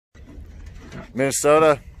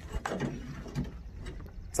Minnesota.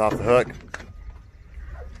 It's off the hook.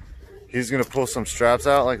 He's gonna pull some straps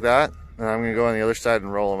out like that, and I'm gonna go on the other side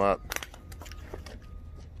and roll them up.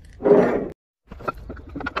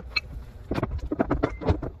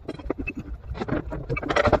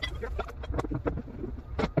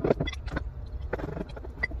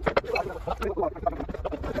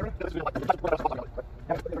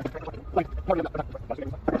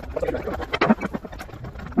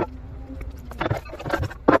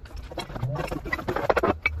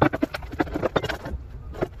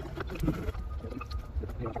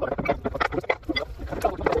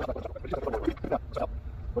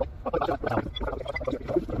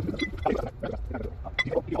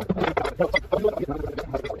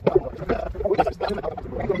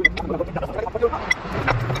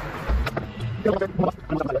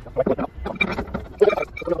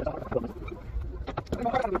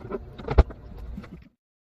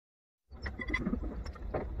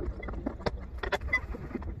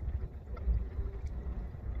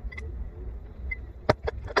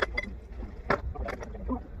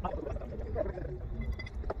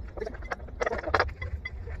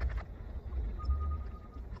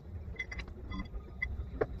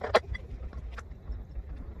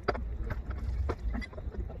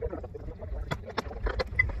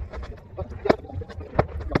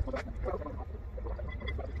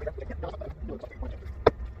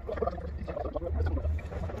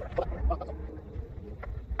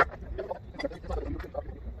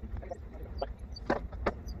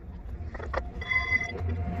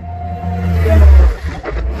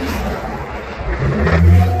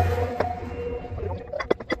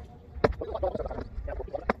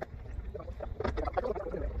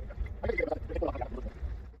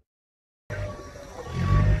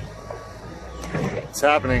 It's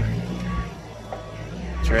happening.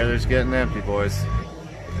 Trailer's getting empty, boys.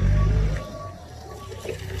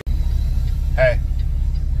 Hey,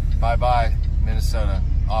 bye-bye, Minnesota,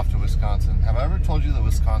 off to Wisconsin. Have I ever told you that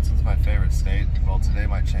Wisconsin's my favorite state? Well, today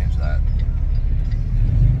might change that.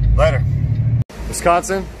 Later.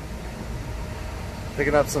 Wisconsin,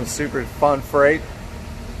 picking up some super fun freight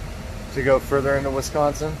to go further into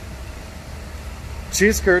Wisconsin.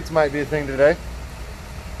 Cheese curds might be a thing today.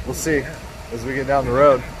 We'll see as we get down the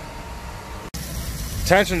road.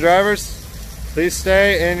 Attention drivers, please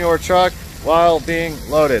stay in your truck while being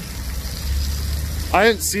loaded. I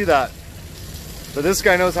didn't see that, but this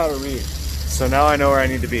guy knows how to read. So now I know where I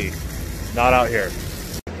need to be, not out here.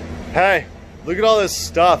 Hey, look at all this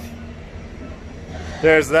stuff.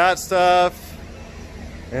 There's that stuff,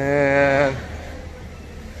 and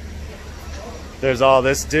there's all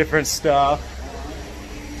this different stuff.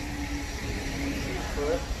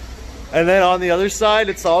 And then on the other side,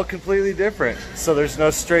 it's all completely different. So there's no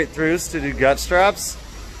straight throughs to do gut straps.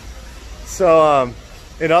 So,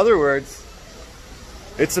 in other words,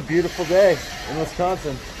 it's a beautiful day in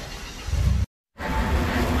Wisconsin.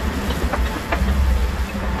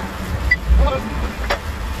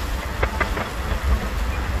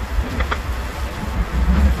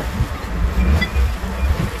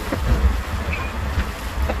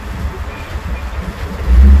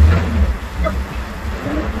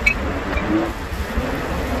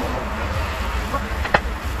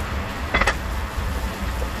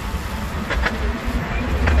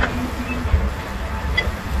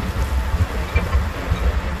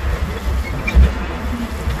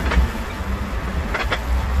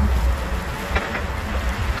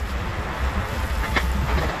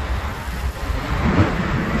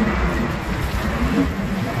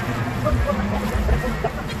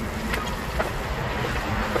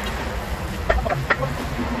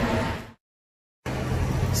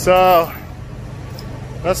 So,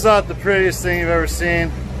 that's not the prettiest thing you've ever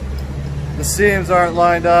seen. The seams aren't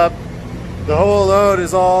lined up. The whole load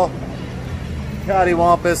is all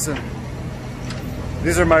cattywampus, and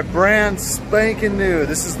these are my brand spanking new.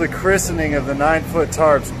 This is the christening of the 9-foot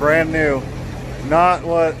tarps, brand new. Not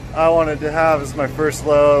what I wanted to have as my first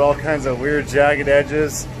load, all kinds of weird jagged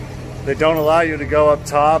edges. They don't allow you to go up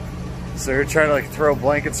top, so you're trying to like throw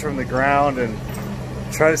blankets from the ground and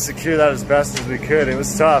try to secure that as best as we could. It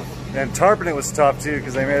was tough, and tarping it was tough too,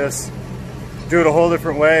 because they made us do it a whole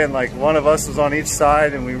different way, and like one of us was on each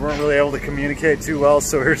side and we weren't really able to communicate too well,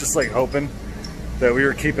 so we were just like hoping that we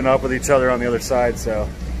were keeping up with each other on the other side. So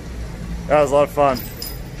that was a lot of fun.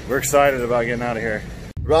 We're excited about getting out of here.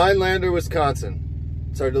 Rhinelander, Wisconsin.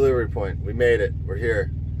 It's our delivery point. We made it. We're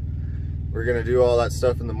here. We're gonna do all that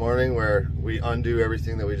stuff in the morning where we undo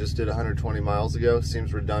everything that we just did 120 miles ago.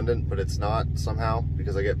 Seems redundant, but it's not somehow,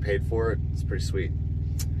 because I get paid for it. It's pretty sweet.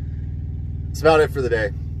 That's about it for the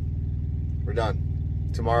day. We're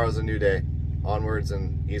done. Tomorrow's a new day. onwards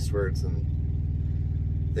and eastwards and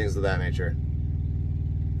things of that nature.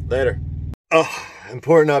 Later. Oh,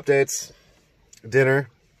 important updates. Dinner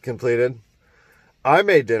completed. I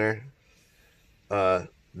made dinner.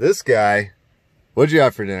 This guy, what'd you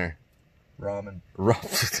have for dinner? Ramen.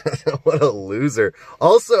 What a loser.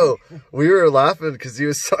 Also, we were laughing because he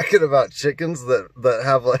was talking about chickens that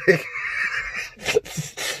have like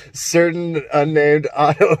certain unnamed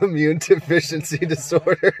autoimmune deficiency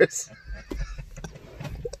disorders.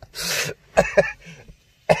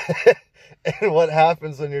 And what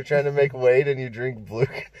happens when you're trying to make weight and you drink blue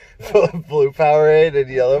Powerade and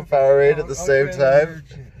yellow Powerade at the same time?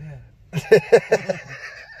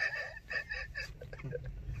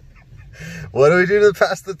 What do we do to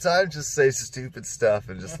pass the time? Just say stupid stuff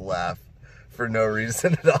and just laugh for no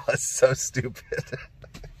reason at all. It's so stupid.